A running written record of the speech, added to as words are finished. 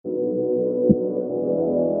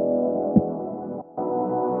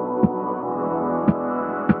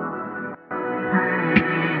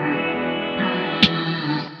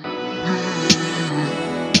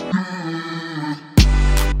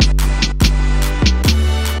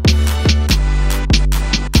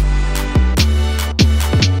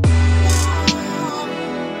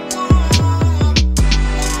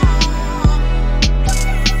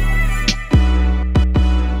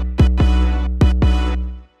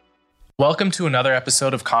Welcome to another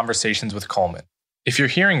episode of Conversations with Coleman. If you're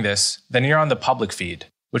hearing this, then you're on the public feed,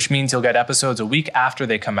 which means you'll get episodes a week after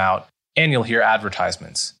they come out, and you'll hear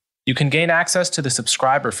advertisements. You can gain access to the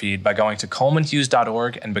subscriber feed by going to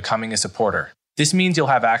colemanhughes.org and becoming a supporter. This means you'll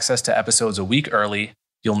have access to episodes a week early,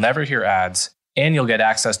 you'll never hear ads, and you'll get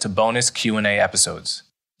access to bonus Q&A episodes.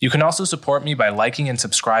 You can also support me by liking and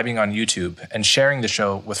subscribing on YouTube and sharing the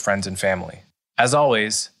show with friends and family. As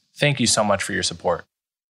always, thank you so much for your support.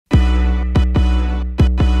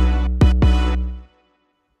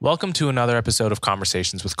 Welcome to another episode of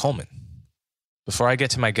Conversations with Coleman. Before I get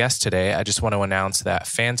to my guest today, I just want to announce that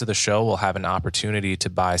fans of the show will have an opportunity to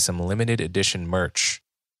buy some limited edition merch,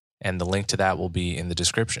 and the link to that will be in the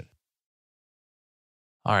description.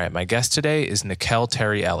 All right, my guest today is Nikel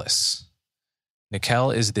Terry Ellis. Nikel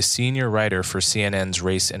is the senior writer for CNN's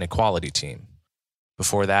Race and Equality team.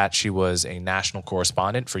 Before that, she was a national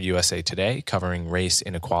correspondent for USA Today, covering race,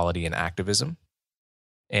 inequality, and activism.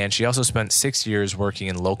 And she also spent 6 years working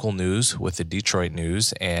in local news with the Detroit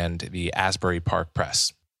News and the Asbury Park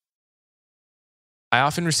Press. I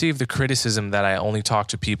often receive the criticism that I only talk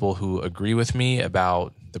to people who agree with me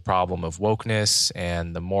about the problem of wokeness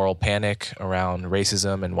and the moral panic around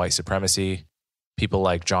racism and white supremacy, people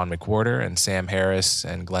like John McWhorter and Sam Harris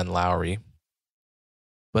and Glenn Loury.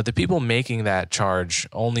 But the people making that charge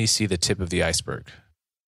only see the tip of the iceberg.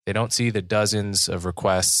 They don't see the dozens of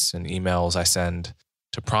requests and emails I send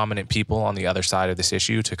to prominent people on the other side of this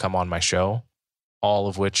issue to come on my show, all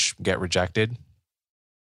of which get rejected.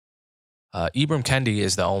 Ibram Kendi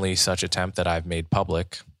is the only such attempt that I've made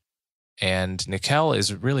public. And Nikel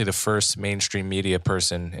is really the first mainstream media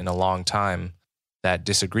person in a long time that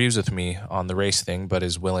disagrees with me on the race thing, but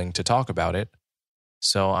is willing to talk about it.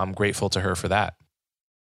 So I'm grateful to her for that.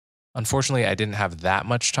 Unfortunately, I didn't have that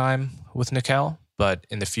much time with Nikel, but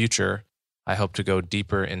in the future, I hope to go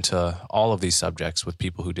deeper into all of these subjects with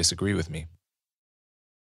people who disagree with me.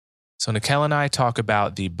 So Nikel and I talk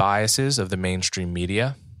about the biases of the mainstream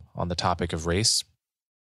media on the topic of race.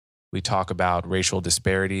 We talk about racial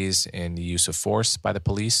disparities in the use of force by the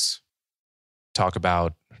police. Talk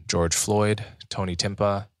about George Floyd, Tony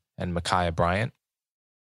Timpa, and Ma'Khia Bryant.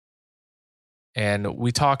 And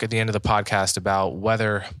we talk at the end of the podcast about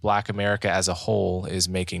whether Black America as a whole is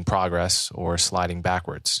making progress or sliding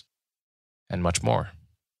backwards, and much more.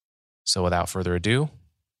 So without further ado,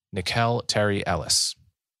 Nikel Terry Ellis.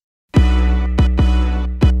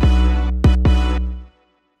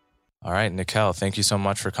 All right, Nikel, thank you so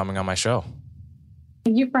much for coming on my show.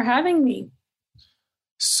 Thank you for having me.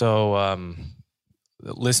 So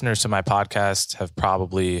listeners to my podcast have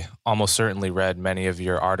probably almost certainly read many of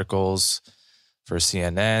your articles for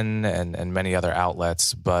CNN and many other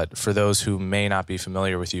outlets. But for those who may not be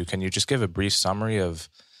familiar with you, can you just give a brief summary of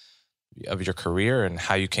your career and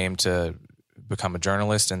how you came to become a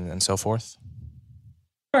journalist and so forth?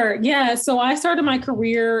 Sure. Yeah. So I started my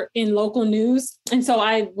career in local news. And so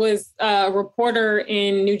I was a reporter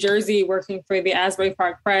in New Jersey working for the Asbury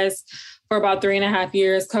Park Press for about 3.5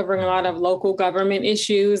 years, covering a lot of local government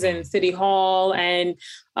issues and City Hall and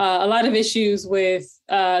a lot of issues with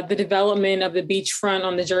the development of the beachfront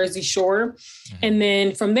on the Jersey Shore. Mm-hmm. And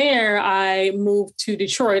then from there, I moved to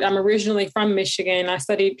Detroit. I'm originally from Michigan. I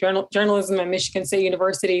studied journalism at Michigan State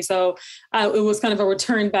University. So it was kind of a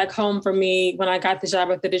return back home for me when I got the job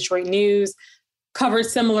at the Detroit News. Covered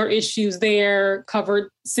similar issues there, covered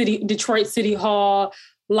Detroit City Hall,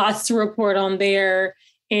 lots to report on there,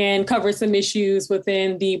 and covered some issues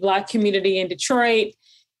within the Black community in Detroit,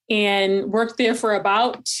 and worked there for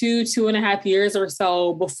about 2.5 years or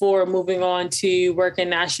so before moving on to work in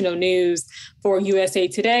national news for USA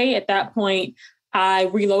Today. At that point, I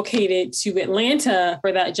relocated to Atlanta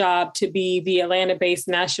for that job to be the Atlanta-based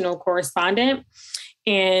national correspondent.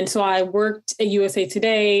 And so I worked at USA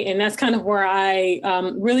Today, and that's kind of where I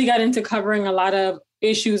really got into covering a lot of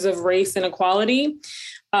issues of race and equality.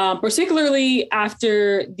 Particularly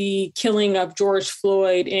after the killing of George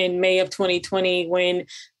Floyd in May of 2020, when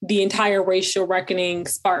the entire racial reckoning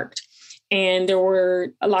sparked. And there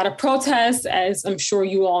were a lot of protests, as I'm sure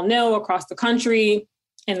you all know, across the country.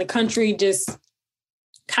 And the country just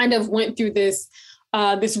kind of went through this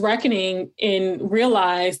reckoning and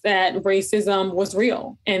realized that racism was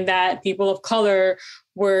real and that people of color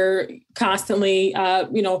were constantly,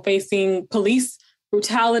 facing police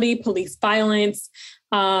brutality, police violence,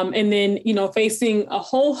 and then, facing a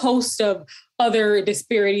whole host of other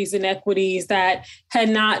disparities and inequities that had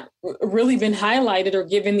not really been highlighted or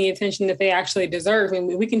given the attention that they actually deserve.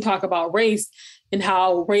 And we can talk about race and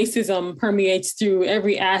how racism permeates through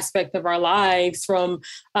every aspect of our lives, from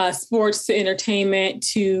sports to entertainment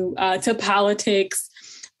to politics.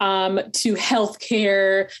 to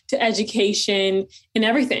healthcare, to education, and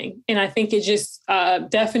everything. And I think it just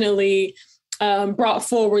definitely brought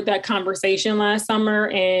forward that conversation last summer.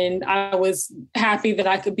 And I was happy that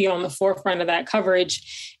I could be on the forefront of that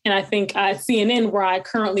coverage. And I think at CNN, where I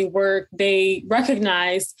currently work, they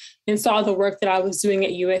recognized and saw the work that I was doing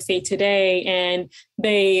at USA Today. And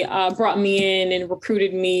they brought me in and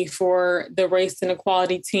recruited me for the race and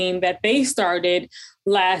equality team that they started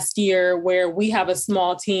last year, where we have a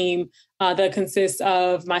small team that consists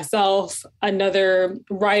of myself, another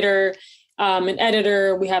writer, an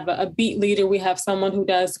editor, we have a beat leader, we have someone who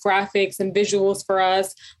does graphics and visuals for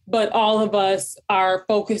us, but all of us are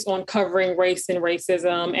focused on covering race and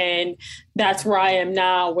racism. And that's where I am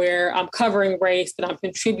now, where I'm covering race, but I'm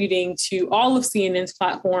contributing to all of CNN's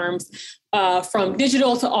platforms, from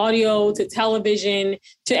digital to audio to television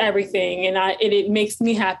to everything. And it makes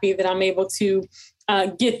me happy that I'm able to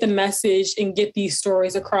get the message and get these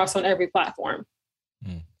stories across on every platform.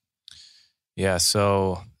 Yeah,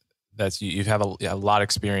 so you have a lot of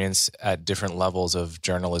experience at different levels of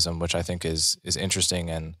journalism, which I think is interesting,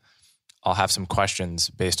 and I'll have some questions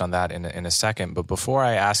based on that in a second. But before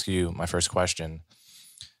I ask you my first question,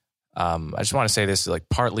 I just want to say this, like,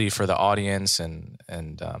 partly for the audience and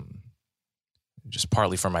just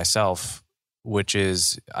partly for myself, which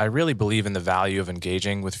is I really believe in the value of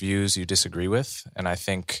engaging with views you disagree with, and I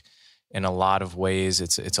think in a lot of ways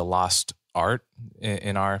it's a lost art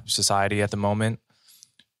in our society at the moment,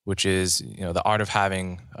 which is, the art of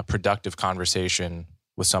having a productive conversation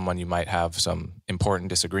with someone you might have some important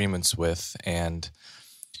disagreements with. And,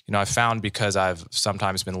 I've found, because I've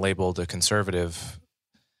sometimes been labeled a conservative,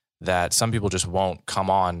 that some people just won't come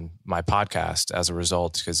on my podcast as a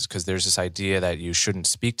result, because there's this idea that you shouldn't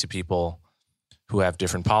speak to people who have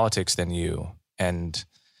different politics than you. And,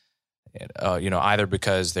 either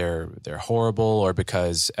because they're horrible or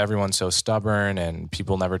because everyone's so stubborn and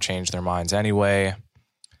people never change their minds anyway.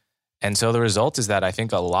 And so the result is that I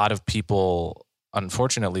think a lot of people,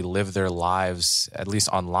 unfortunately, live their lives, at least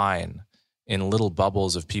online, in little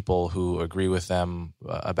bubbles of people who agree with them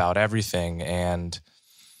about everything. And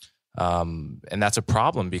that's a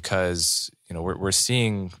problem, because, we're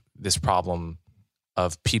seeing this problem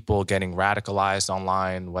of people getting radicalized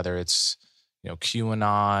online, whether it's,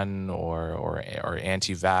 QAnon or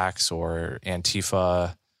anti-vax or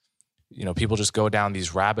Antifa. People just go down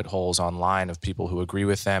these rabbit holes online of people who agree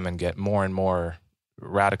with them and get more and more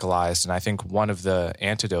radicalized. And I think one of the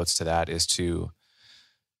antidotes to that is to,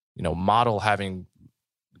 model having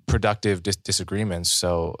productive disagreements.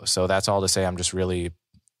 So that's all to say, I'm just really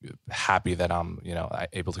happy that I'm,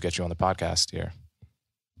 able to get you on the podcast here.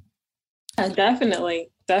 Definitely.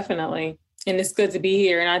 And it's good to be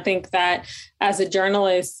here. And I think that as a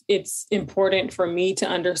journalist, it's important for me to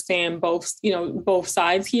understand both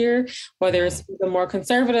sides here, whether it's the more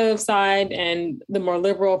conservative side and the more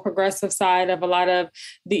liberal, progressive side of a lot of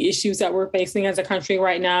the issues that we're facing as a country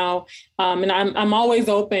right now. And I'm always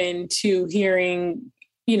open to hearing,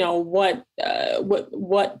 what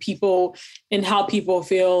people and how people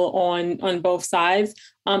feel on both sides.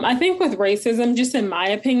 I think with racism, just in my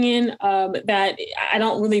opinion, that I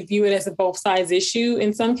don't really view it as a both sides issue.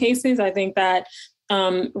 In some cases, I think that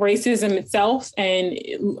racism itself and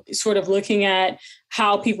sort of looking at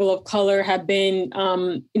how people of color have been,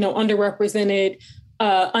 underrepresented,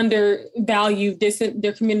 undervalued,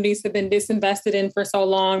 their communities have been disinvested in for so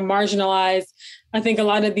long, marginalized. I think a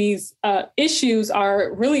lot of these issues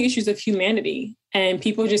are really issues of humanity and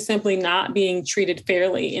people just simply not being treated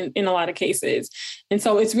fairly in a lot of cases. And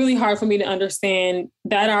so it's really hard for me to understand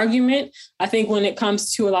that argument. I think when it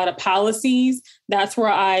comes to a lot of policies, that's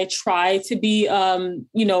where I try to be,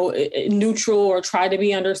 neutral or try to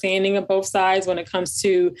be understanding of both sides when it comes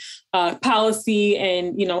to policy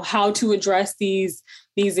and, how to address these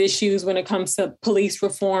issues when it comes to police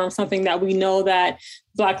reform, something that we know that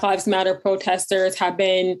Black Lives Matter protesters have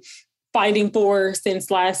been fighting for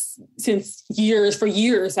since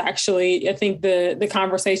years, actually. I think the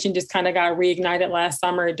conversation just kind of got reignited last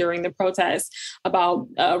summer during the protests about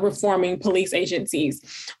reforming police agencies.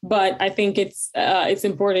 But I think it's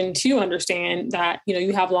important to understand that,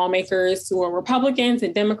 you have lawmakers who are Republicans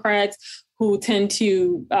and Democrats who tend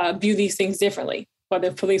to view these things differently,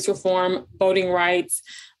 whether police reform, voting rights,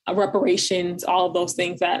 reparations, all of those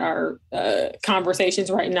things that are conversations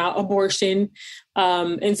right now, abortion.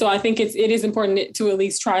 And so I think it is important to at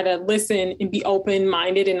least try to listen and be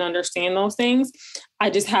open-minded and understand those things. I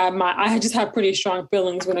just have pretty strong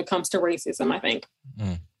feelings when it comes to racism, I think.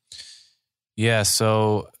 Yeah.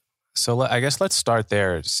 So I guess let's start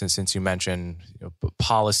there since you mentioned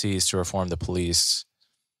policies to reform the police.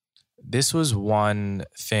 This was one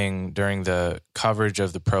thing during the coverage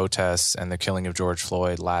of the protests and the killing of George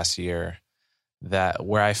Floyd last year that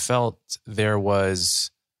where I felt there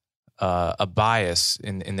was a bias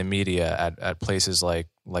in the media at places like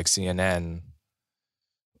CNN,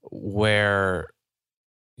 where,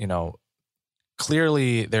 you know,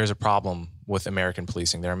 clearly there's a problem with American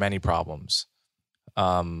policing. There are many problems.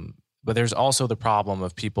 But there's also the problem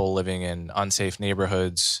of people living in unsafe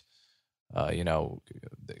neighborhoods,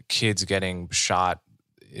 kids getting shot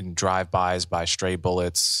in drive-bys by stray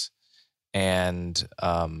bullets. And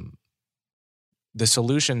the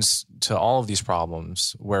solutions to all of these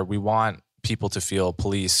problems, where we want people to feel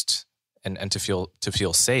policed and to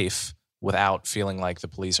feel safe without feeling like the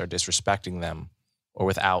police are disrespecting them, or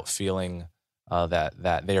without feeling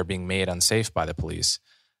that they are being made unsafe by the police.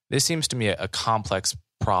 This seems to me a complex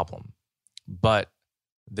problem. But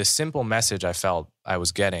the simple message I felt I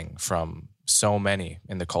was getting from so many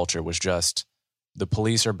in the culture was just, the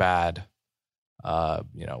police are bad.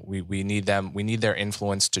 We need them. We need their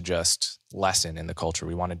influence to just lessen in the culture.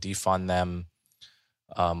 We want to defund them,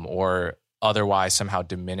 or otherwise somehow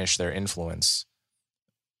diminish their influence.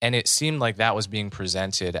 And it seemed like that was being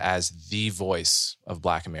presented as the voice of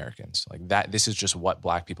Black Americans. Like that, this is just what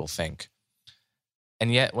Black people think.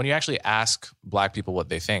 And yet, when you actually ask Black people what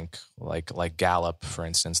they think, like Gallup, for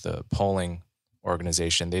instance, the polling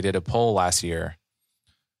organization, they did a poll last year,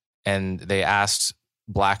 and they asked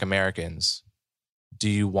Black Americans, do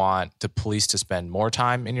you want the police to spend more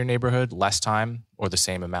time in your neighborhood, less time, or the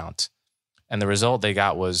same amount? And the result they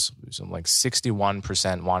got was something like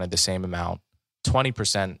 61% wanted the same amount,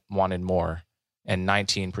 20% wanted more, and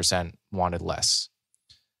 19% wanted less.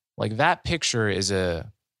 Like, that picture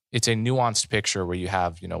it's a nuanced picture where you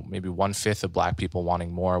have, maybe 1/5 of Black people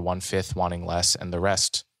wanting more, 1/5 wanting less, and the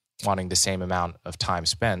rest wanting the same amount of time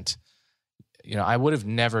spent. I would have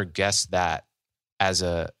never guessed that as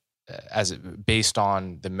based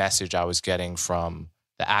on the message I was getting from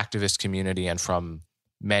the activist community and from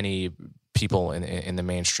many people in the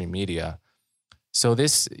mainstream media. So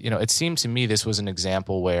this, it seemed to me this was an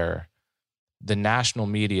example where the national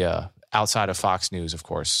media, outside of Fox News, of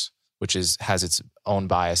course, which has its own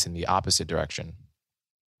bias in the opposite direction,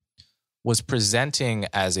 was presenting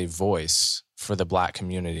as a voice for the Black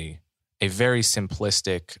community a very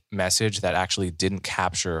simplistic message that actually didn't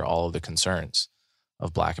capture all of the concerns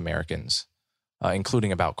of Black Americans,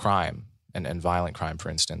 including about crime and violent crime, for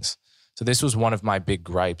instance. So this was one of my big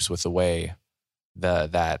gripes with the way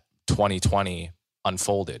that 2020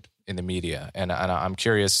 unfolded in the media. And I'm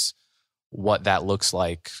curious what that looks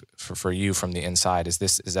like for you from the inside.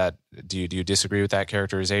 Do you disagree with that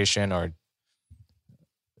characterization, or?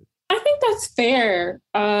 I think that's fair.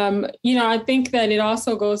 I think that it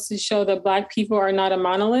also goes to show that Black people are not a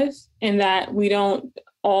monolith, and that we don't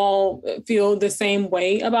all feel the same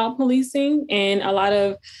way about policing. And a lot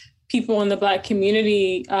of people in the Black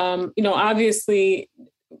community, obviously,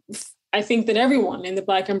 I think that everyone in the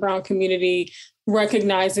Black and Brown community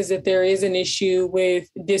recognizes that there is an issue with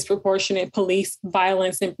disproportionate police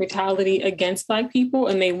violence and brutality against Black people,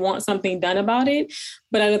 and they want something done about it.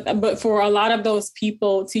 But for a lot of those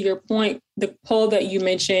people, to your point, the poll that you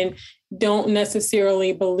mentioned, don't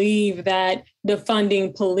necessarily believe that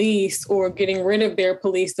defunding police or getting rid of their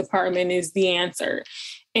police department is the answer.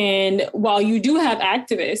 And while you do have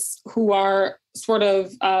activists who are sort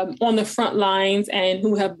of on the front lines and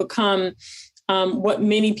who have become what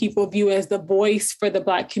many people view as the voice for the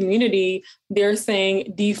Black community, they're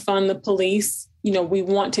saying defund the police. We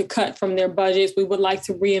want to cut from their budgets. We would like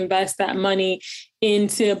to reinvest that money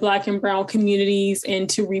into Black and Brown communities and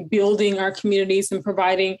to rebuilding our communities and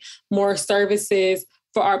providing more services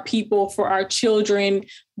for our people, for our children,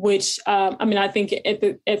 which, I think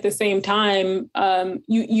at the same time,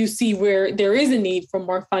 you see where there is a need for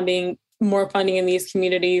more funding in these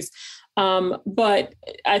communities. But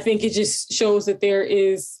I think it just shows that there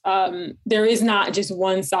is not just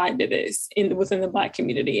one side to this within the Black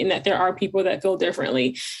community, and that there are people that feel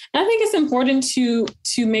differently. And I think it's important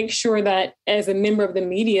to make sure that as a member of the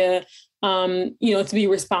media, to be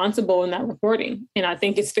responsible in that reporting. And I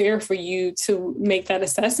think it's fair for you to make that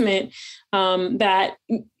assessment that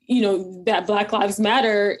Black Lives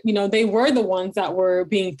Matter, they were the ones that were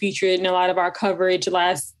being featured in a lot of our coverage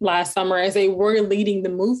last summer as they were leading the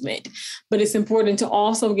movement. But it's important to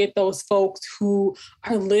also get those folks who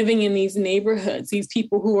are living in these neighborhoods, these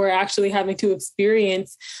people who are actually having to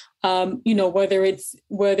experience Whether it's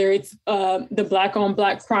the Black on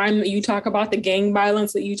Black crime that you talk about, the gang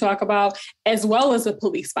violence that you talk about, as well as the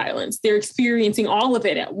police violence. They're experiencing all of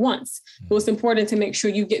it at once. So it's important to make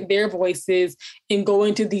sure you get their voices and go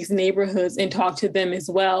into these neighborhoods and talk to them as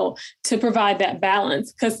well to provide that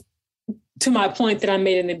balance. Because to my point that I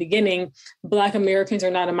made in the beginning, Black Americans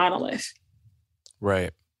are not a monolith.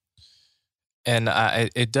 Right. And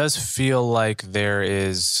it does feel like there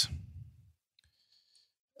is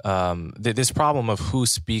this problem of who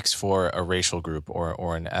speaks for a racial group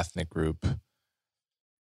or an ethnic group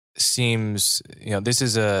seems, this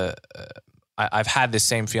is I've had this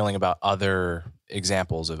same feeling about other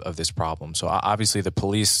examples of this problem. So obviously the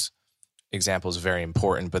police example is very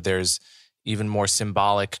important, but there's even more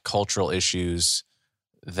symbolic cultural issues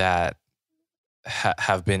that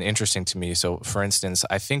have been interesting to me. So for instance,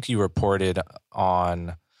 I think you reported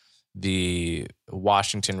on the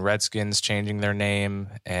Washington Redskins changing their name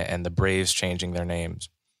and the Braves changing their names.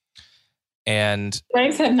 And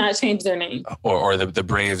Braves have not changed their name. Or the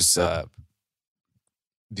Braves,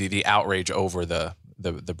 the outrage over the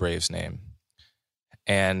Braves name.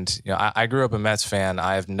 And I grew up a Mets fan.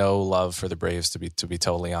 I have no love for the Braves, to be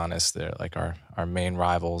totally honest. They're like our main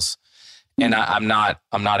rivals. And I'm not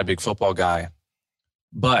a big football guy.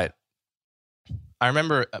 But I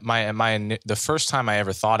remember the first time I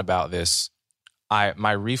ever thought about this,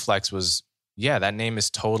 my reflex was, yeah, that name is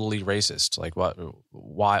totally racist. Like,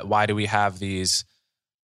 why do we have these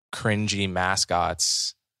cringy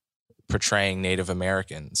mascots portraying Native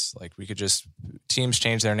Americans? Like, teams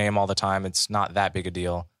change their name all the time. It's not that big a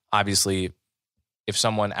deal. Obviously, if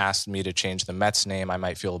someone asked me to change the Mets name, I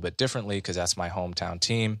might feel a bit differently because that's my hometown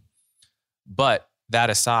team. But that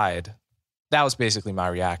aside, that was basically my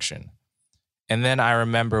reaction. And then I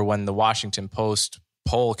remember when the Washington Post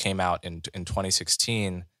poll came out in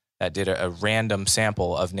 2016 that did a random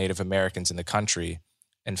sample of Native Americans in the country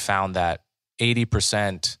and found that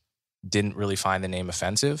 80% didn't really find the name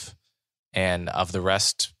offensive. And of the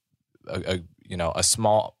rest, a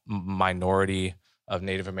small minority of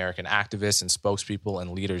Native American activists and spokespeople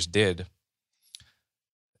and leaders did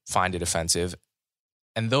find it offensive.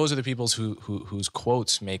 And those are the people whose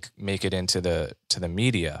quotes make it into the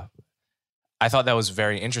media. I thought that was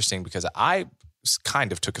very interesting because I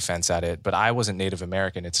kind of took offense at it, but I wasn't Native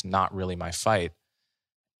American. It's not really my fight.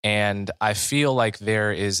 And I feel like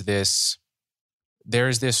there is this,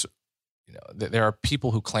 there are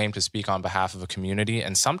people who claim to speak on behalf of a community,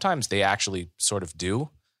 and sometimes they actually sort of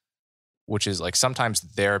do, which is like sometimes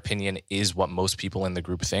their opinion is what most people in the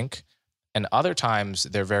group think. And other times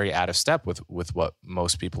they're very out of step with what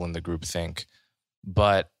most people in the group think.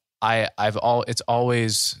 But it's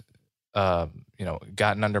always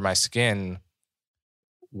gotten under my skin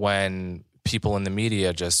when people in the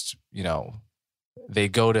media just they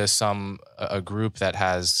go to a group that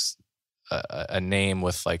has a name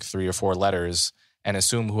with like 3 or 4 letters and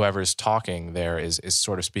assume whoever's talking there is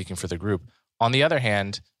sort of speaking for the group. On the other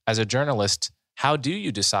hand, as a journalist, how do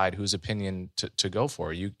you decide whose opinion to go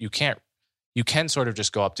for? You can sort of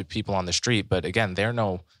just go up to people on the street, but again, they're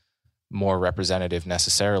no more representative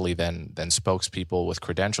necessarily than spokespeople with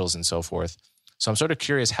credentials and so forth. So I'm sort of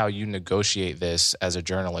curious how you negotiate this as a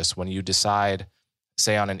journalist when you decide,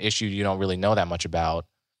 say on an issue you don't really know that much about,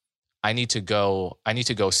 I need to go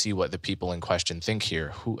see what the people in question think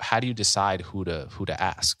here. How do you decide who to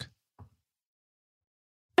ask?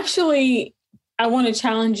 Actually, I want to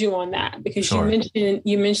challenge you on that because sure.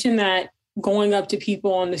 you mentioned that going up to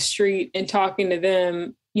people on the street and talking to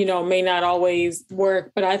them, may not always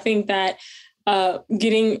work. But I think that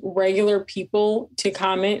getting regular people to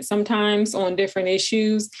comment sometimes on different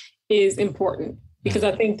issues is important because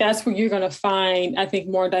I think that's where you're going to find,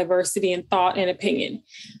 more diversity in thought and opinion.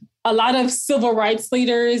 A lot of civil rights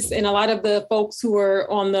leaders and a lot of the folks who are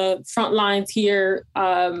on the front lines here,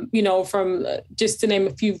 from just to name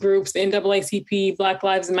a few groups, the NAACP, Black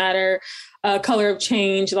Lives Matter, Color of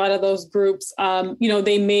Change, a lot of those groups,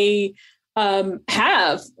 they may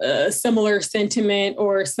have a similar sentiment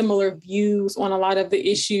or similar views on a lot of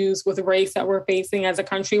the issues with race that we're facing as a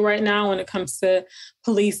country right now when it comes to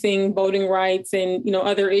policing, voting rights, and,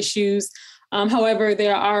 other issues. However,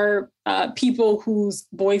 there are people whose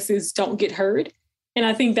voices don't get heard. And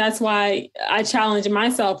I think that's why I challenge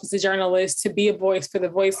myself as a journalist to be a voice for the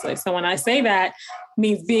voiceless. So when I say that,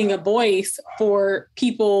 means being a voice for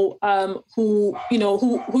people who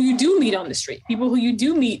you do meet on the street, people who you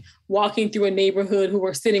do meet walking through a neighborhood who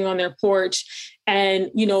are sitting on their porch and,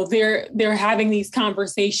 they're having these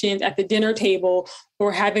conversations at the dinner table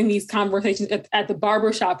or having these conversations at the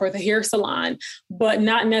barbershop or the hair salon, but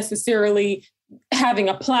not necessarily having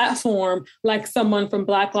a platform like someone from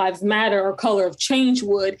Black Lives Matter or Color of Change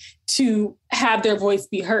would, to have their voice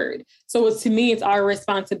be heard. So to me, it's our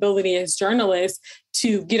responsibility as journalists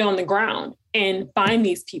to get on the ground and find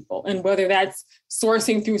these people. And whether that's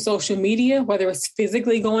sourcing through social media, whether it's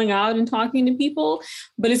physically going out and talking to people,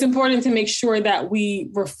 but it's important to make sure that we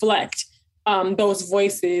reflect those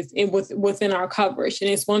voices within our coverage. And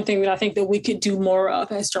it's one thing that I think that we could do more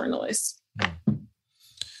of as journalists.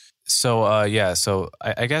 So, I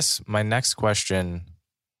guess my next question,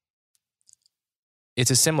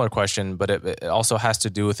 it's a similar question, but it also has to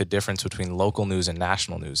do with the difference between local news and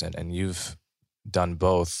national news. And you've done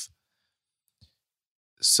both.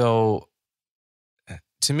 So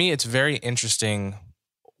to me, it's very interesting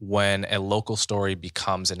when a local story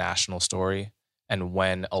becomes a national story and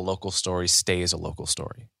when a local story stays a local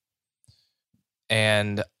story.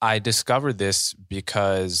 And I discovered this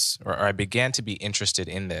because, or I began to be interested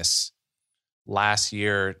in this last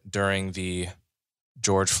year during the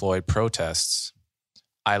George Floyd protests.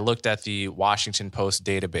 I looked at the Washington Post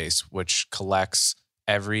database, which collects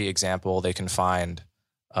every example they can find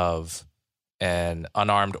of an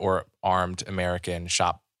unarmed or armed American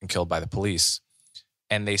shot and killed by the police.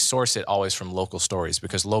 And they source it always from local stories,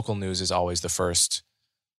 because local news is always the first.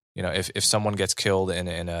 You know, if someone gets killed in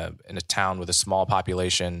a town with a small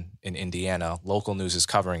population in Indiana, local news is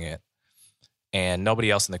covering it. And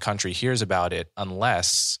nobody else in the country hears about it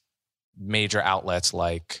unless major outlets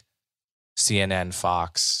like CNN,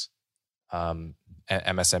 Fox,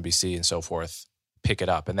 MSNBC, and so forth pick it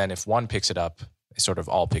up. And then if one picks it up, they sort of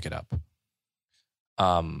all pick it up.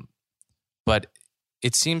 But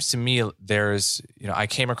it seems to me I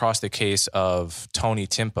came across the case of Tony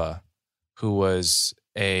Timpa, who was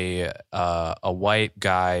a white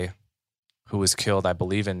guy who was killed, I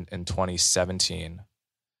believe, in 2017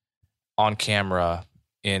 on camera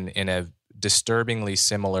in a disturbingly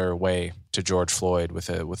similar way to George Floyd, with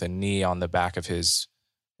a knee on the back of his,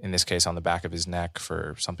 in this case, on the back of his neck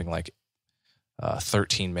for something like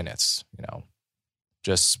 13 minutes,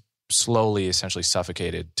 just slowly, essentially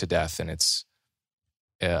suffocated to death. And it's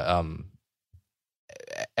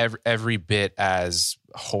every bit as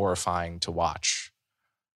horrifying to watch.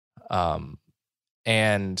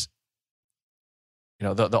 And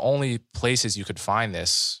the only places you could find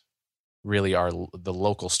this really are the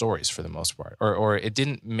local stories for the most part, or it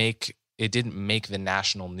didn't make the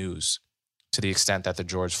national news to the extent that the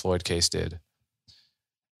George Floyd case did.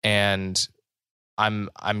 And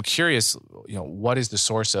I'm curious, what is the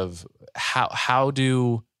source of how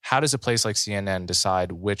does a place like CNN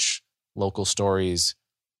decide which local stories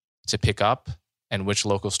to pick up and which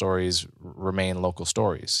local stories remain local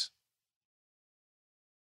stories?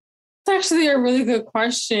 It's actually a really good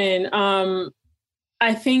question.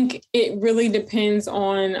 I think it really depends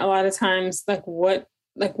on, a lot of times, what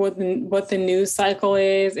the news cycle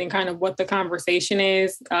is and kind of what the conversation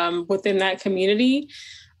is within that community.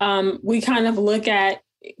 We kind of look at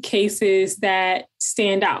cases that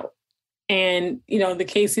stand out, and the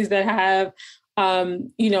cases that have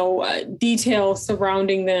details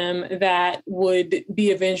surrounding them that would be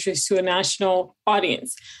of interest to a national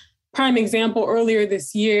audience. Prime example, earlier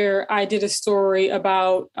this year, I did a story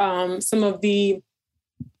about some of the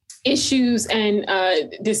issues and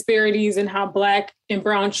disparities in how Black and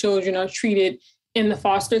brown children are treated in the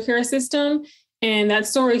foster care system. And that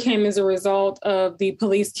story came as a result of the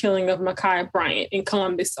police killing of Ma'Khia Bryant in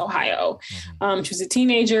Columbus, Ohio. Mm-hmm. She was a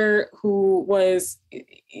teenager who was,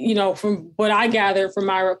 from what I gathered from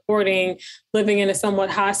my reporting, living in a somewhat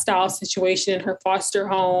hostile situation in her foster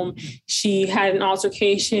home. She had an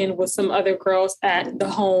altercation with some other girls at the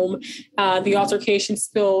home. The altercation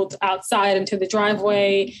spilled outside into the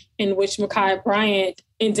driveway, in which Ma'Khia Bryant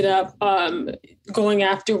ended up going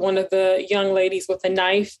after one of the young ladies with a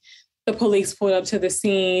knife. The police pulled up to the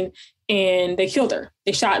scene and they killed her.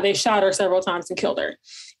 They shot her several times and killed her.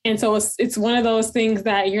 And so it's one of those things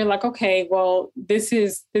that you're like, okay, well, this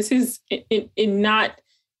is not,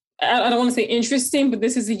 I don't want to say interesting, but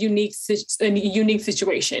this is a unique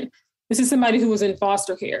situation. This is somebody who was in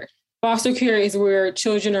foster care. Foster care is where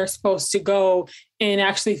children are supposed to go and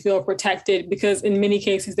actually feel protected, because in many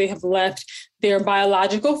cases they have left their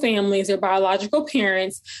biological families, their biological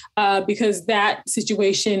parents, because that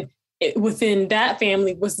situation within that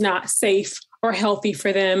family was not safe or healthy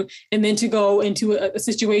for them. And then to go into a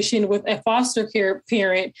situation with a foster care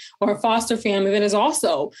parent or a foster family that is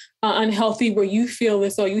also unhealthy, where you feel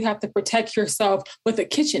as though you have to protect yourself with a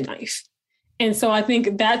kitchen knife. And so I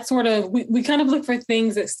think that sort of, we kind of look for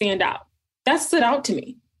things that stand out. That stood out to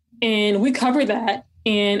me. And we covered that.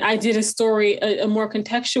 And I did a story, a more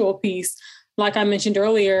contextual piece like I mentioned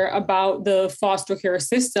earlier, about the foster care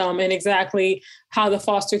system and exactly how the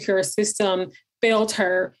foster care system failed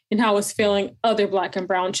her and how it's failing other Black and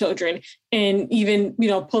brown children, and even,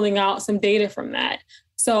 pulling out some data from that.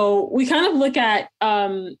 So we kind of look at,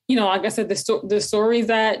 like I said, the stories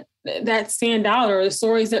that stand out, or the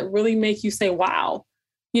stories that really make you say, wow,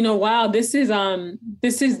 wow, this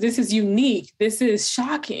is unique. This is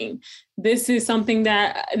shocking. This is something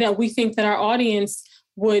that we think that our audience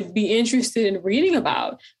would be interested in reading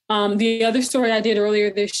about. The other story I did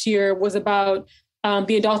earlier this year was about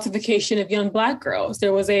the adultification of young Black girls.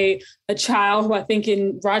 There was a child who, I think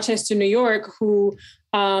in Rochester, New York, who,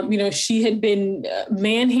 she had been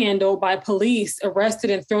manhandled by police,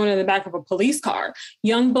 arrested and thrown in the back of a police car,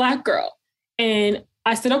 young Black girl. And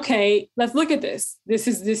I said, okay, let's look at this. This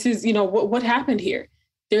is, what happened here?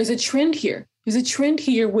 There's a trend here. There's a trend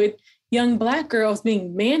here with young Black girls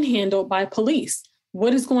being manhandled by police.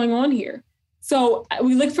 What is going on here? So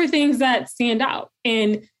we look for things that stand out.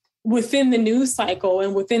 And within the news cycle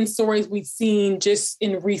and within stories we've seen just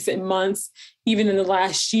in recent months, even in the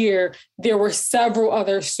last year, there were several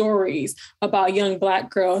other stories about young Black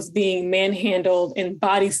girls being manhandled and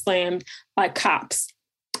body slammed by cops.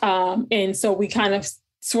 And so we kind of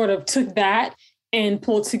sort of took that and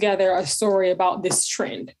pulled together a story about this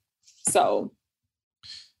trend. So.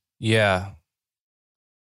 Yeah.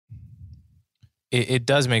 It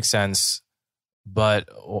does make sense. But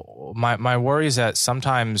my worry is that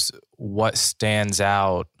sometimes what stands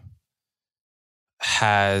out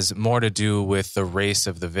has more to do with the race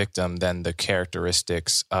of the victim than the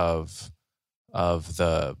characteristics of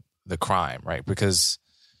the crime, right? Because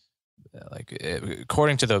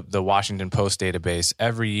according to the Washington Post database,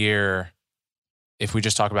 every year, if we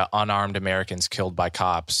just talk about unarmed Americans killed by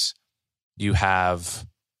cops, you have,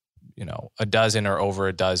 a dozen or over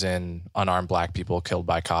a dozen unarmed Black people killed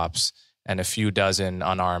by cops, and a few dozen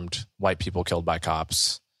unarmed white people killed by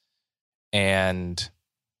cops. And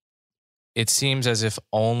it seems as if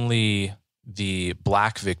only the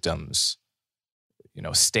Black victims,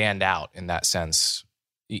 stand out in that sense,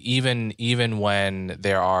 even when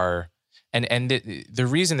there are, and the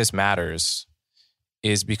reason this matters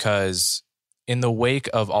is because in the wake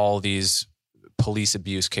of all these police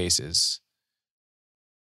abuse cases,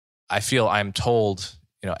 I'm told,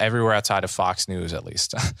 everywhere outside of Fox News, at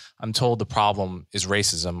least, I'm told the problem is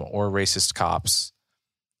racism or racist cops.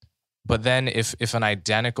 But then if an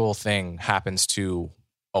identical thing happens to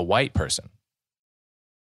a white person,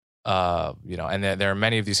 and there are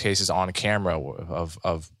many of these cases on camera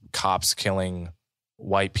of cops killing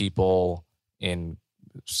white people in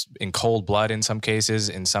cold blood in some cases.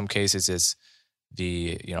 In some cases, it's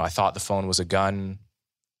I thought the phone was a gun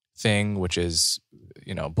thing, which is,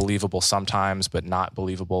 believable sometimes, but not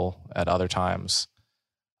believable at other times.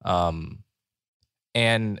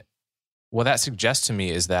 And what that suggests to me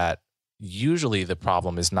is that usually the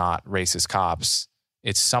problem is not racist cops.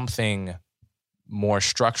 It's something more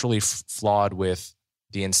structurally flawed with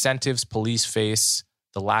the incentives police face,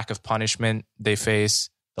 the lack of punishment they face,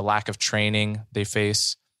 the lack of training they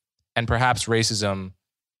face. And perhaps racism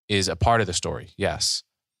is a part of the story, yes.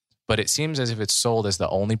 But it seems as if it's sold as the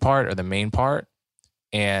only part or the main part.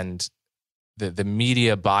 And the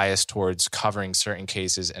media bias towards covering certain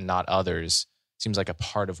cases and not others seems like a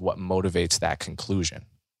part of what motivates that conclusion.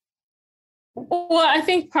 Well, I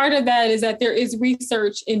think part of that is that there is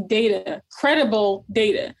research and data, credible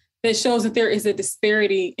data, that shows that there is a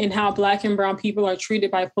disparity in how Black and brown people are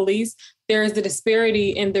treated by police. There is a disparity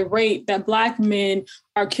in the rate that Black men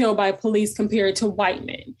are killed by police compared to white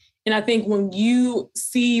men. And I think when you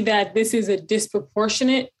see that this is a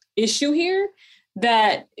disproportionate issue here,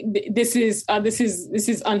 that this is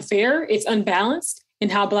unfair, it's unbalanced in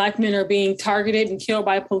how Black men are being targeted and killed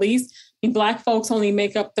by police. I mean, Black folks only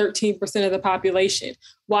make up 13% of the population.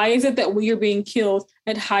 Why is it that we are being killed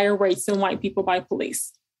at higher rates than white people by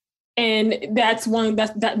police? And that's one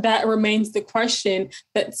that remains the question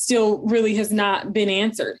that still really has not been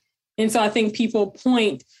answered. And so I think people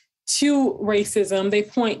point to racism. They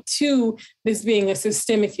point to this being a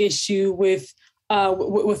systemic issue with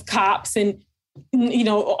cops, and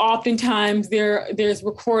oftentimes there's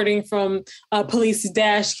recording from police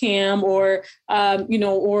dash cam or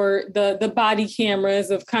the body cameras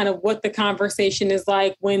of kind of what the conversation is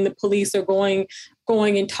like when the police are going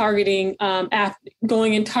and targeting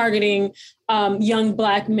young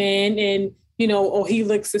Black men, and he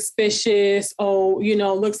looks suspicious.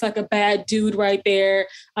 Looks like a bad dude right there.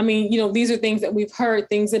 I mean, these are things that we've heard,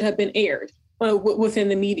 things that have been aired within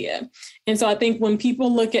the media. And so I think when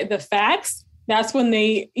people look at the facts, that's when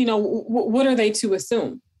they, what are they to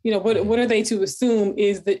assume? what are they to assume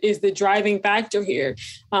is the driving factor here?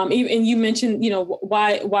 Even, and you mentioned,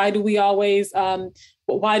 why do we always,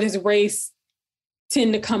 why does race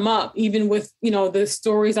tend to come up even with, the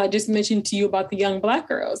stories I just mentioned to you about the young Black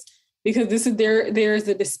girls? Because there is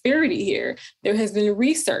a disparity here. There has been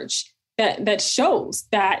research that shows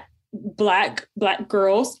that Black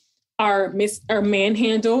girls are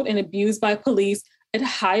manhandled and abused by police at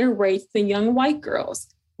higher rates than young white girls.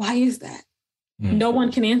 Why is that? No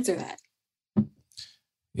one can answer that.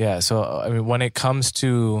 Yeah. So, I mean, when it comes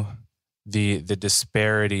to the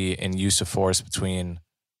disparity in use of force between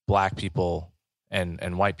Black people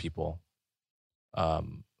and white people, I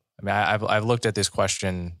mean, I've looked at this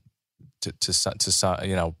question to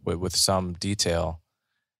some, with some detail,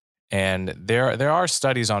 and there are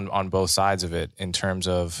studies on both sides of it in terms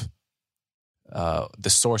of the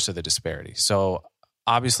source of the disparity. So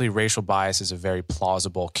obviously, racial bias is a very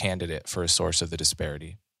plausible candidate for a source of the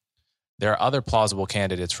disparity. There are other plausible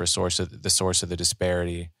candidates for the source of the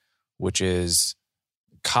disparity, which is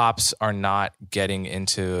cops are not getting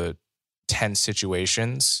into tense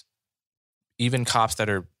situations. Even cops that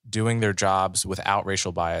are doing their jobs without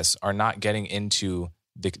racial bias are not getting into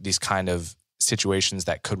these kind of situations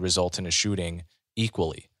that could result in a shooting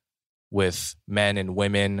equally with men and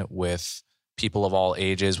women, with people of all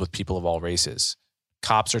ages, with people of all races.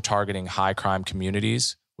 Cops are targeting high crime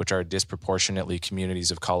communities, which are disproportionately communities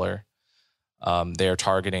of color. They are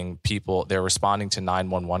targeting people. They're responding to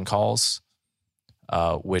 911 calls,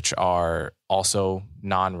 which are also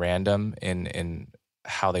non-random in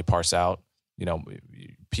how they parse out.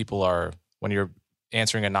 People are, when you're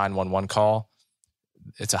answering a 911 call,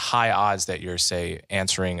 it's a high odds that you're, say,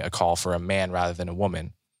 answering a call for a man rather than a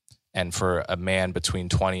woman, and for a man between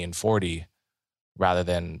 20 and 40 rather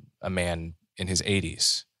than a man in his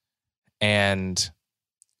 80s. And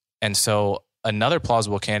so another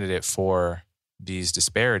plausible candidate for these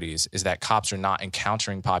disparities is that cops are not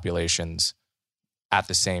encountering populations at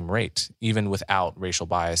the same rate, even without racial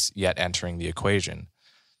bias yet entering the equation.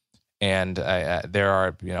 And there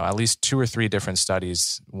are, at least 2 or 3 different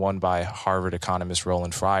studies, one by Harvard economist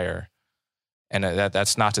Roland Fryer. And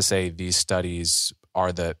that's not to say these studies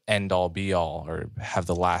are the end all be all or have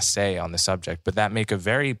the last say on the subject, but that make a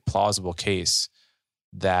very plausible case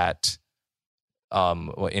that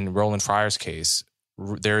in Roland Fryer's case,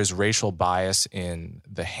 there is racial bias in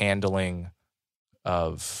the handling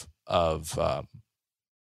of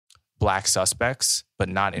Black suspects, but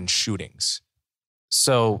not in shootings.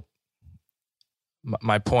 So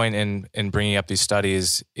my point in bringing up these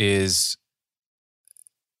studies is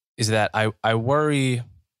that I worry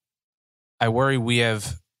we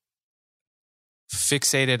have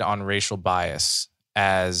fixated on racial bias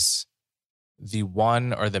as the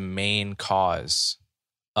one or the main cause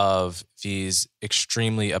of these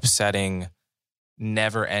extremely upsetting,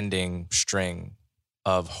 never-ending string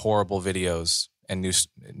of horrible videos and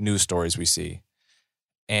news stories we see.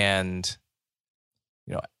 And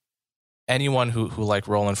anyone who like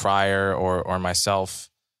Roland Fryer or myself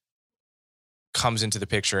comes into the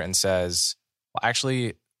picture and says, well,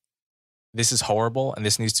 actually, this is horrible and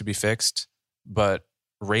this needs to be fixed, but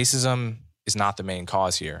racism is not the main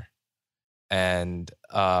cause here. And,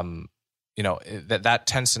 that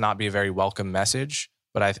tends to not be a very welcome message,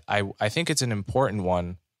 but I think it's an important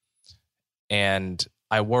one. And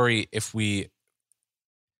I worry if the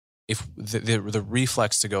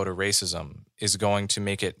reflex to go to racism is going to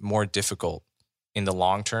make it more difficult in the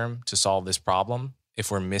long term to solve this problem if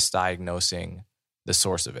we're misdiagnosing the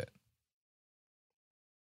source of it.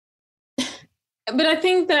 But I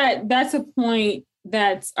think that that's a point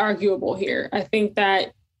that's arguable here. I think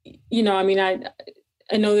that,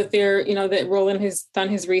 I know that that Roland has done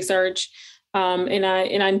his research. And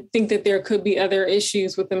I think that there could be other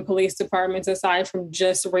issues within police departments aside from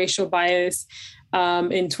just racial bias,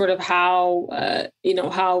 and sort of how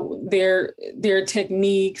their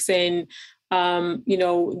techniques and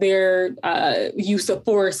their use of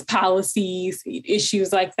force policies,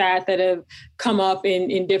 issues like that have come up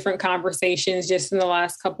in different conversations just in the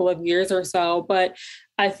last couple of years or so. But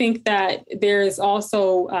I think that there is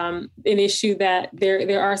also an issue that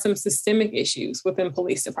there are some systemic issues within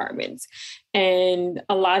police departments. And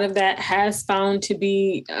a lot of that has found to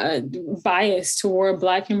be biased toward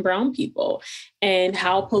Black and brown people and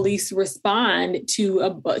how police respond to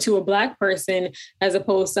a Black person as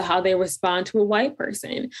opposed to how they respond to a white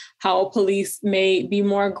person, how police may be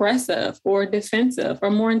more aggressive or defensive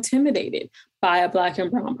or more intimidated by a Black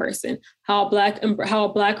and brown person, how a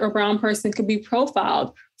Black or brown person could be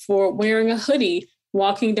profiled for wearing a hoodie,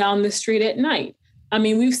 walking down the street at night. I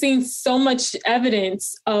mean, we've seen so much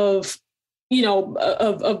evidence of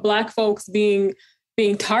of Black folks being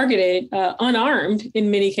targeted, unarmed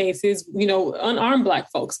in many cases, unarmed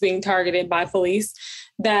Black folks being targeted by police,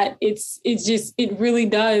 that it really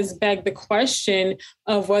does beg the question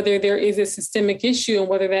of whether there is a systemic issue and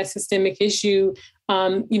whether that systemic issue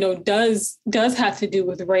does have to do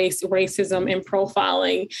with racism, and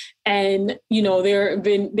profiling. And,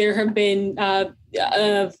 there have been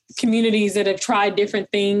communities that have tried different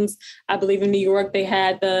things. I believe in New York, they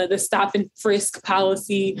had the stop and frisk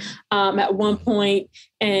policy at one point.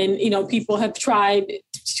 And, people have tried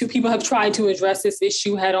to address this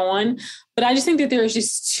issue head on. But I just think that there is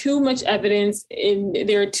just too much evidence, and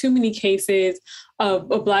there are too many cases of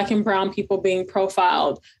Black and brown people being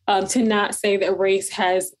profiled to not say that race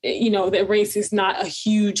is not a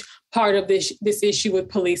huge part of this issue with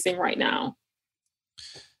policing right now.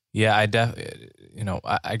 Yeah, I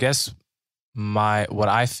guess what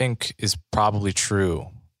I think is probably true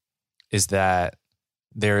is that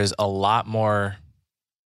there is a lot more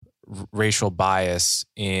racial bias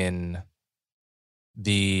in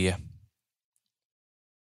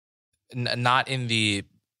not in the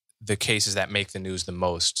cases that make the news the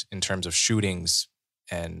most in terms of shootings,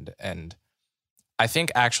 and I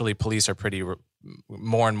think actually police are pretty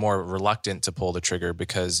more and more reluctant to pull the trigger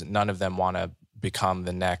because none of them want to become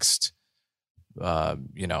the next the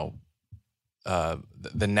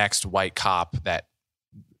next white cop that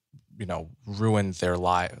ruined their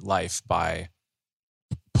life by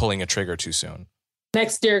pulling a trigger too soon.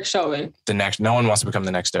 Next Derek Chauvin. No one wants to become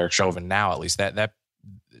the next Derek Chauvin now, at least. That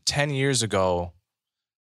 10 years ago,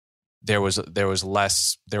 there were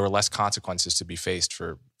less consequences to be faced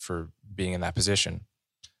for being in that position.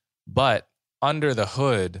 But under the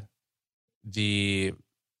hood, the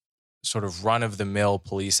sort of run-of-the-mill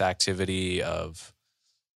police activity of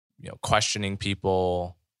questioning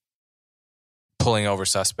people, pulling over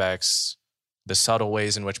suspects, the subtle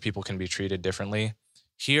ways in which people can be treated differently.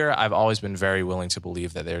 Here, I've always been very willing to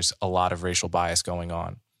believe that there's a lot of racial bias going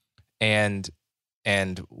on. And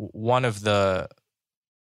one of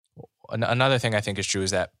another thing I think is true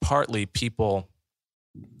is that partly people,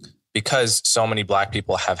 because so many Black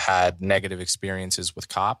people have had negative experiences with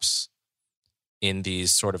cops in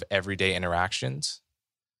these sort of everyday interactions,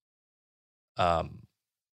 that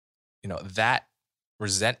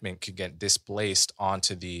resentment could get displaced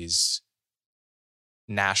onto these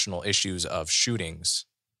national issues of shootings.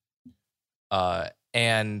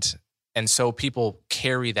 And so people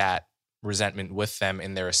carry that resentment with them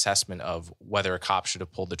in their assessment of whether a cop should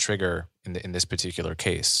have pulled the trigger in this particular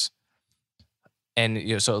case.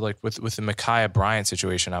 And so like with the Ma'Khia Bryant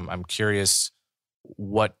situation, I'm curious,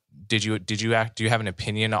 what do you have an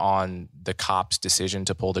opinion on the cop's decision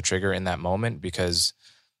to pull the trigger in that moment? Because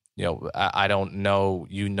I don't know,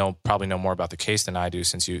 probably know more about the case than I do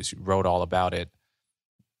since you wrote all about it.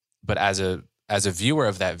 But as a viewer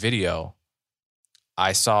of that video,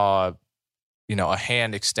 I saw a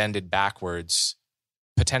hand extended backwards,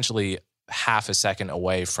 potentially half a second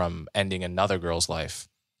away from ending another girl's life.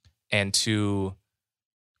 And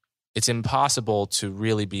it's impossible to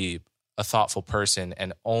really be a thoughtful person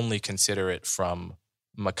and only consider it from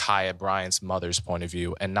Ma'Khia Bryant's mother's point of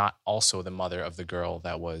view and not also the mother of the girl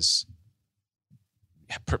that was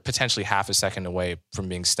potentially half a second away from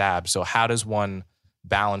being stabbed. So how does one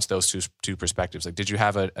balance those two perspectives? Like, did you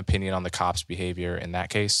have an opinion on the cop's behavior in that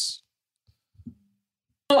case?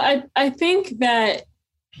 Well, I think that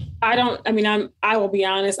I will be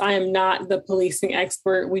honest, I am not the policing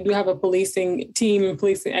expert. We do have a policing team and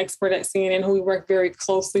policing expert at CNN who we work very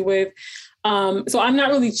closely with. So I'm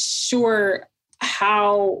not really sure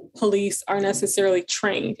how police are necessarily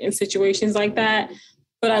trained in situations like that.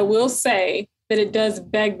 But I will say that it does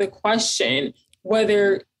beg the question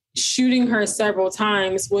whether shooting her several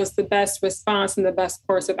times was the best response and the best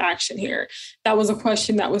course of action here. That was a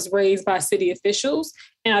question that was raised by city officials.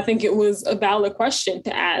 And I think it was a valid question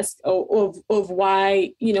to ask of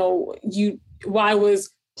why, why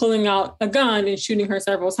was pulling out a gun and shooting her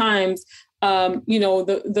several times,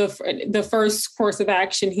 the first course of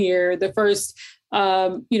action here, the first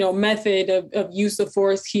method of use of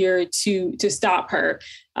force here to stop her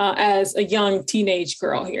as a young teenage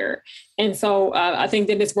girl here. And so I think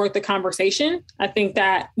that it's worth the conversation. I think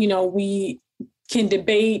that, we can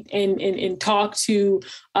debate and talk to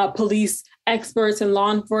police experts and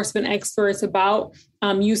law enforcement experts about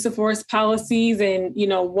use of force policies and,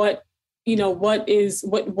 what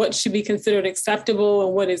should be considered acceptable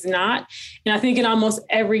and what is not. And I think in almost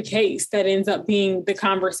every case that ends up being the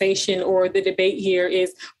conversation or the debate here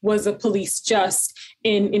was the police just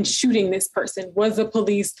in shooting this person? Was the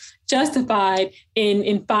police justified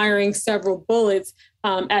in firing several bullets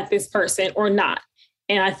at this person or not?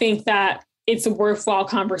 And I think that it's a worthwhile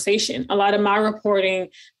conversation. A lot of my reporting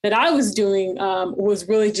that I was doing was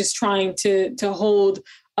really just trying to hold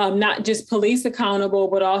not just police accountable,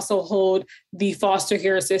 but also hold the foster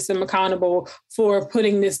care system accountable for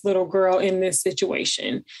putting this little girl in this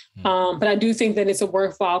situation. But I do think that it's a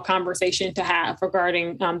worthwhile conversation to have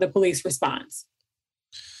regarding the police response.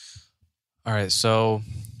 All right. So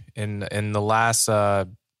in the last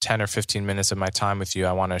 10 or 15 minutes of my time with you,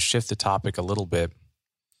 I want to shift the topic a little bit.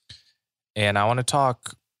 And I want to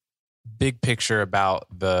talk big picture about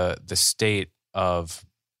the state of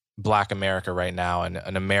Black America right now, and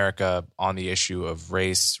America on the issue of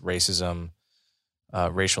race, racism,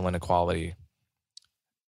 racial inequality.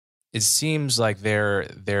 It seems like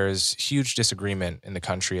there's huge disagreement in the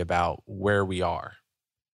country about where we are,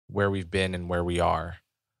 where we've been, and where we are.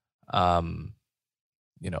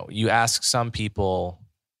 You ask some people,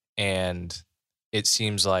 and it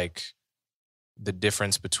seems like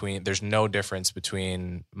there's no difference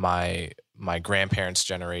between my grandparents'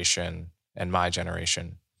 generation and my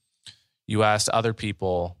generation. You asked other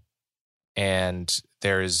people, and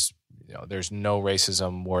there's no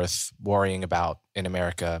racism worth worrying about in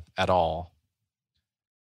America at all.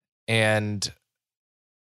 And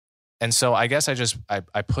so I guess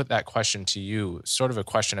I put that question to you, sort of a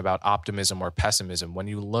question about optimism or pessimism. When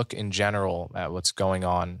you look in general at what's going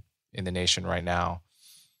on in the nation right now,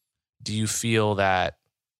 do you feel that,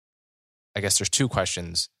 I guess there's two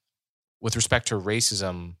questions. With respect to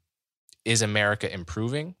racism, is America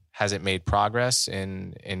improving? Has it made progress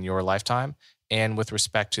in your lifetime? And with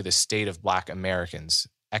respect to the state of Black Americans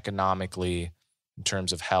economically, in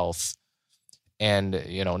terms of health, and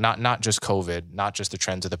not just COVID, not just the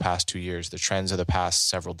trends of the past 2 years, the trends of the past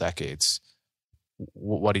several decades.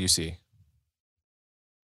 What do you see?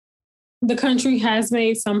 The country has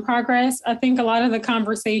made some progress. I think a lot of the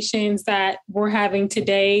conversations that we're having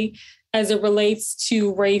today as it relates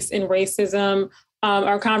to race and racism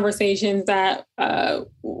are conversations that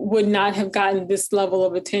would not have gotten this level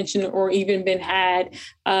of attention or even been had,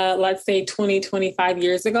 let's say 20, 25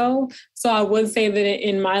 years ago. So I would say that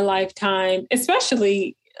in my lifetime,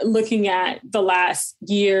 especially looking at the last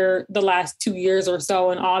year, the last 2 years or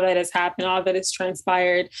so, and all that has happened, all that has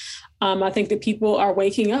transpired, I think that people are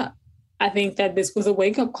waking up. I think that this was a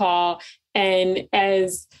wake-up call. And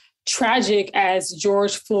as tragic as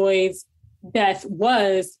George Floyd's death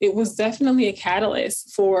was, it was definitely a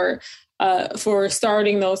catalyst for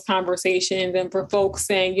starting those conversations and for folks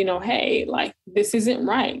saying, hey, like, this isn't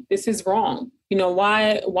right. This is wrong.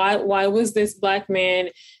 Why was this Black man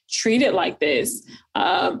treated like this?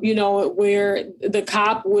 Where a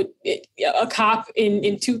cop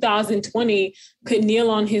in 2020 could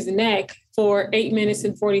kneel on his neck for 8 minutes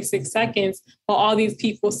and 46 seconds while all these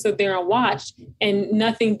people stood there and watched and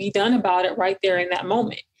nothing be done about it right there in that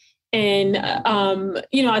moment. And,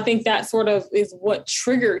 I think that sort of is what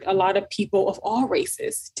triggered a lot of people of all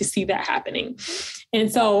races to see that happening. And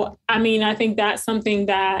so, I think that's something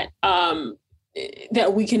that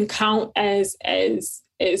that we can count as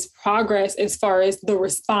progress as far as the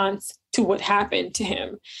response to what happened to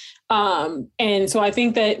him. And so I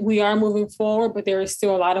think that we are moving forward, but there is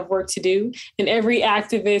still a lot of work to do. And every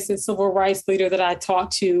activist and civil rights leader that I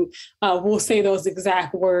talk to will say those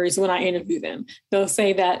exact words when I interview them. They'll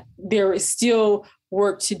say that there is still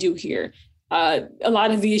work to do here. A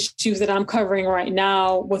lot of the issues that I'm covering right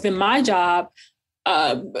now within my job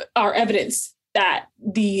are evidence that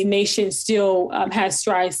the nation still has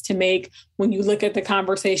strides to make. When you look at the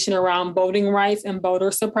conversation around voting rights and voter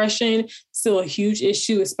suppression, still a huge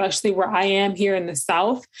issue, especially where I am here in the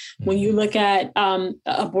South. When you look at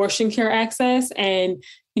abortion care access, and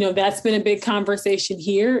that's been a big conversation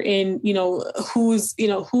here. And who's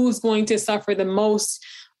going to suffer the most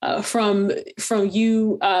from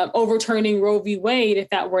you overturning Roe v. Wade, if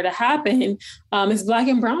that were to happen, is Black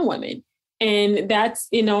and brown women. And that's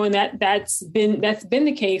that's been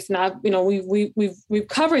the case. And we've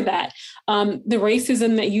covered that. The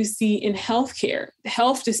racism that you see in healthcare,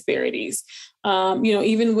 health disparities,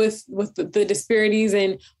 even with the disparities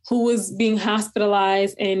in who was being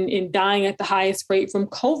hospitalized and dying at the highest rate from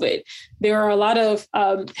COVID. There are a lot of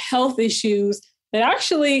health issues that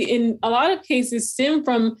actually in a lot of cases stem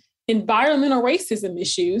from environmental racism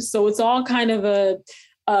issues. So it's all kind of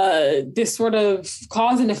this sort of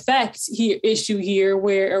cause and effect issue here,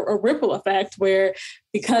 where a ripple effect, where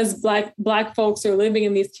because black folks are living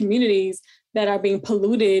in these communities, that are being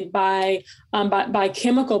polluted by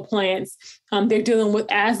chemical plants. They're dealing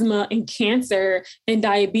with asthma and cancer and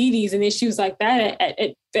diabetes and issues like that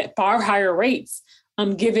at far higher rates,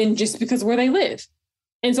 given just because of where they live.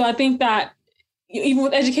 And so I think that even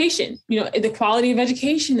with education, the quality of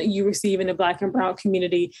education that you receive in the Black and brown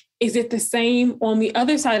community, is it the same on the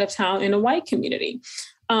other side of town in a white community?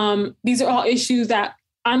 These are all issues that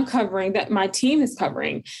I'm covering, that my team is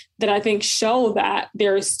covering, that I think show that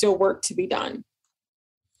there is still work to be done.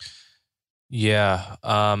 Yeah.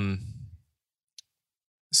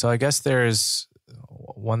 So I guess there's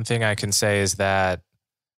one thing I can say is that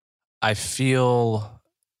I feel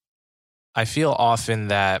often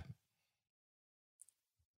that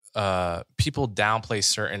people downplay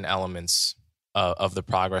certain elements of the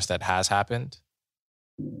progress that has happened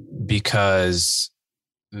because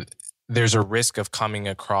there's a risk of coming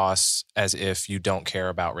across as if you don't care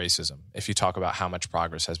about racism if you talk about how much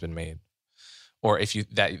progress has been made, or if you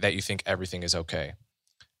that you think everything is okay.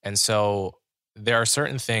 And so there are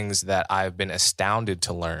certain things that I've been astounded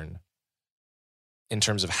to learn in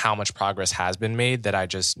terms of how much progress has been made that I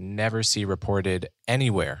just never see reported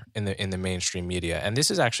anywhere in the mainstream media. And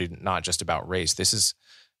this is actually not just about race. This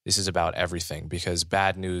is about everything, because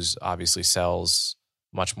bad news obviously sells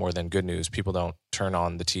much more than good news. People don't turn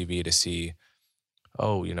on the TV to see,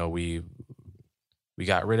 oh, we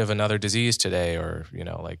got rid of another disease today, or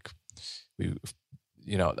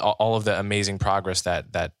all of the amazing progress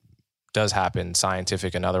that does happen,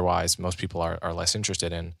 scientific and otherwise, most people are less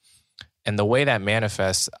interested in. And the way that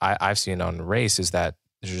manifests, I've seen on race, is that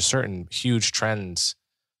there's certain huge trends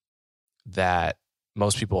that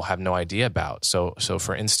most people have no idea about. So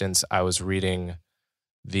for instance, I was reading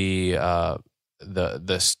the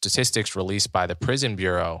statistics released by the Prison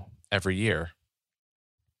Bureau every year,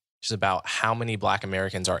 which is about how many Black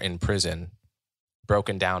Americans are in prison,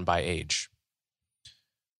 broken down by age.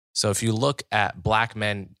 So if you look at Black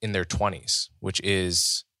men in their 20s, which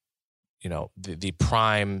is the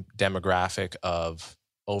prime demographic of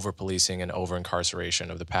over-policing and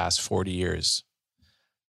over-incarceration of the past 40 years.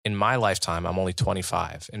 In my lifetime, I'm only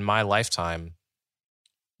 25. In my lifetime,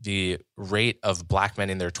 the rate of Black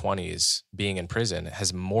men in their 20s being in prison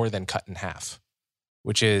has more than cut in half,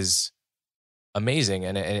 which is amazing.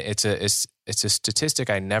 And it's a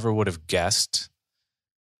statistic I never would have guessed,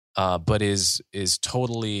 but is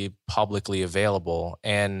totally publicly available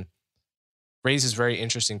and raises very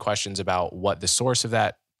interesting questions about what the source of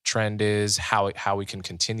that trend is, how we can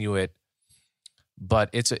continue it.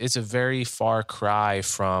 But it's a very far cry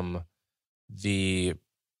from the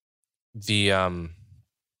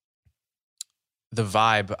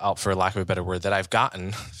vibe, out for lack of a better word, that I've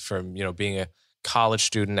gotten from being a college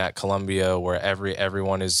student at Columbia, where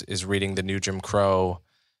everyone is reading The New Jim Crow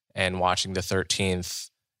and watching The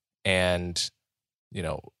 13th, and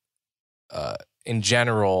in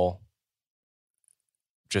general,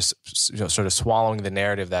 just sort of swallowing the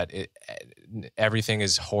narrative that everything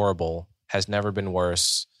is horrible, has never been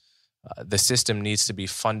worse. The system needs to be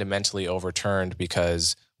fundamentally overturned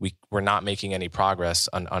because we're not making any progress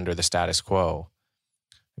under the status quo.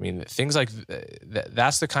 I mean, things like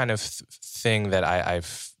that's the kind of thing that I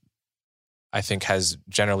think has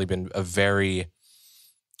generally been a very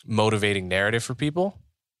motivating narrative for people.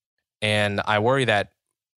 And I worry that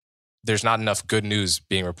there's not enough good news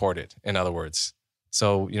being reported, in other words.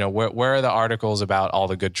 So, where are the articles about all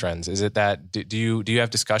the good trends? Is it that do you have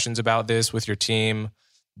discussions about this with your team?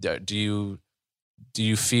 Do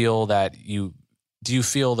you feel that do you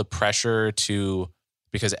feel the pressure to,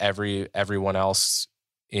 because everyone else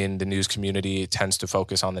in the news community tends to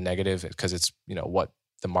focus on the negative because it's what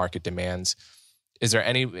the market demands? Is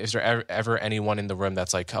there ever anyone in the room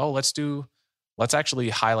that's like, oh, let's actually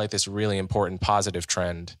highlight this really important positive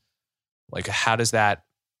trend? Like, how does that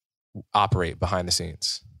operate behind the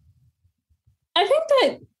scenes? I think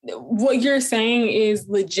that what you're saying is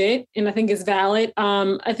legit, and I think it's valid.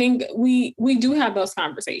 I think we do have those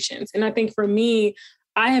conversations, and I think for me,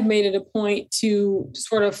 I have made it a point to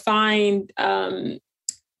sort of find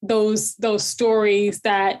those stories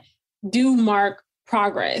that do mark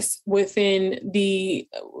progress within the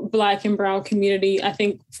Black and brown community. I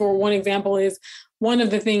think, for one example, is one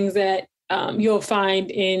of the things that you'll find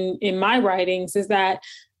in my writings is that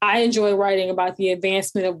I enjoy writing about the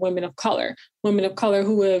advancement of women of color, women of color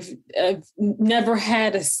who have never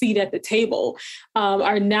had a seat at the table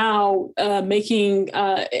are now making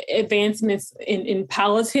advancements in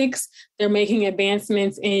politics. They're making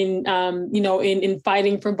advancements in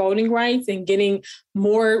fighting for voting rights and getting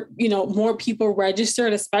more people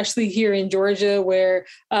registered, especially here in Georgia, where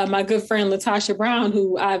my good friend LaTosha Brown,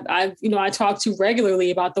 who I talk to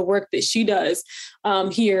regularly about the work that she does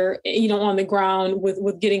here, on the ground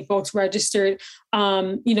with getting folks registered,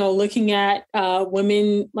 looking at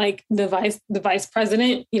women like the vice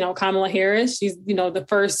president, Kamala Harris. She's, the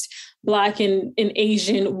first Black and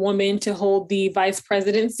Asian woman to hold the vice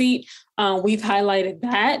president seat. We've highlighted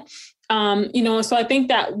that. So I think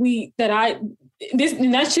that's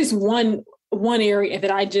just one area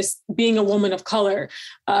that I just, being a woman of color,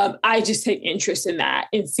 I just take interest in that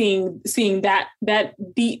and seeing that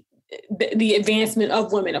the advancement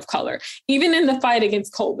of women of color, even in the fight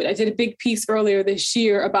against COVID. I did a big piece earlier this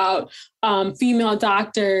year about female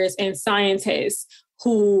doctors and scientists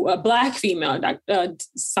Black female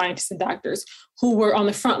scientists and doctors who were on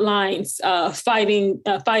the front lines fighting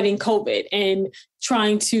COVID and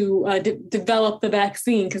trying to develop the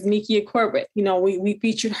vaccine, because Mikia Corbett, we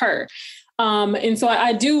featured her. And so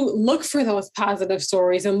I do look for those positive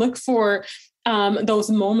stories and look for those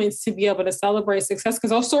moments to be able to celebrate success, because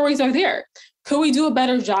those stories are there. Could we do a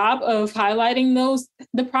better job of highlighting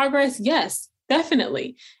the progress? Yes,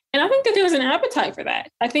 definitely. And I think that there's an appetite for that.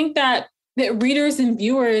 I think that readers and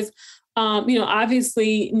viewers,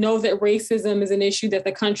 obviously know that racism is an issue that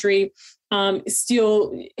the country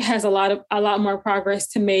still has a lot more progress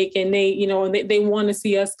to make, and they want to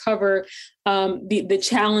see us cover the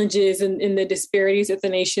challenges and the disparities that the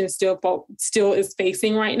nation still is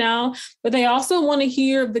facing right now. But they also want to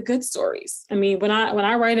hear the good stories. I mean, when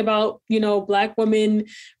I write about Black women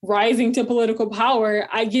rising to political power,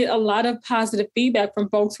 I get a lot of positive feedback from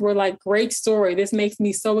folks who are like, "Great story. This makes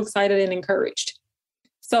me so excited and encouraged."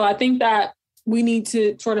 So I think that we need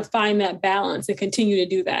to sort of find that balance and continue to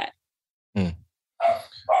do that.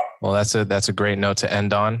 Well, that's a great note to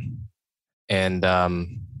end on. And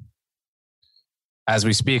as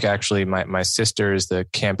we speak, actually, my sister is the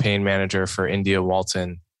campaign manager for India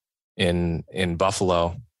Walton in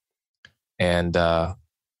Buffalo, and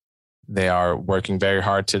they are working very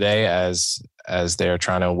hard today as they are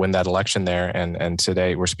trying to win that election there. And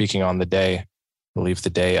today we're speaking on the day, I believe the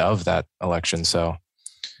day of that election. So,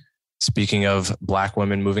 speaking of Black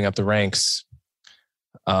women moving up the ranks.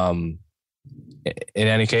 In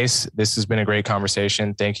any case, this has been a great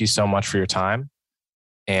conversation. Thank you so much for your time.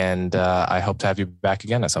 And I hope to have you back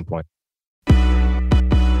again at some point.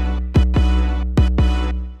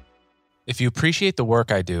 If you appreciate the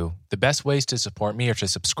work I do, the best ways to support me are to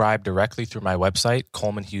subscribe directly through my website,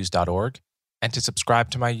 colemanhughes.org, and to subscribe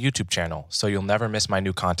to my YouTube channel so you'll never miss my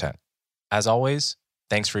new content. As always,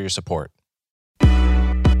 thanks for your support.